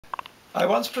I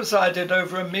once presided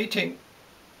over a meeting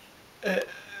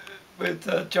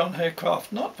with John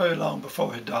Haycraft not very long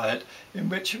before he died, in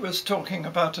which he was talking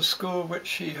about a school which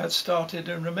he had started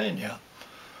in Romania.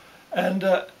 And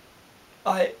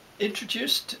I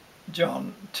introduced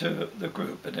John to the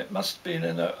group, and it must have been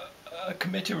in a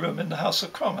committee room in the House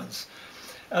of Commons.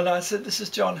 And I said, "This is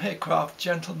John Haycraft,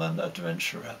 gentleman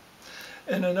adventurer."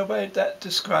 And in a way that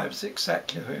describes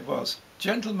exactly who he was.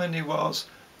 Gentleman he was,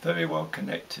 very well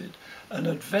connected. An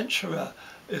adventurer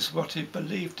is what he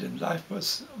believed in. Life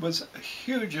was a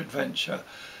huge adventure.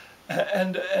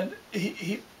 And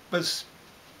he was,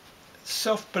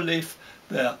 self-belief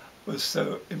there was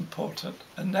so important.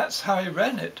 And that's how he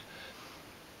ran it.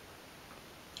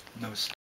 No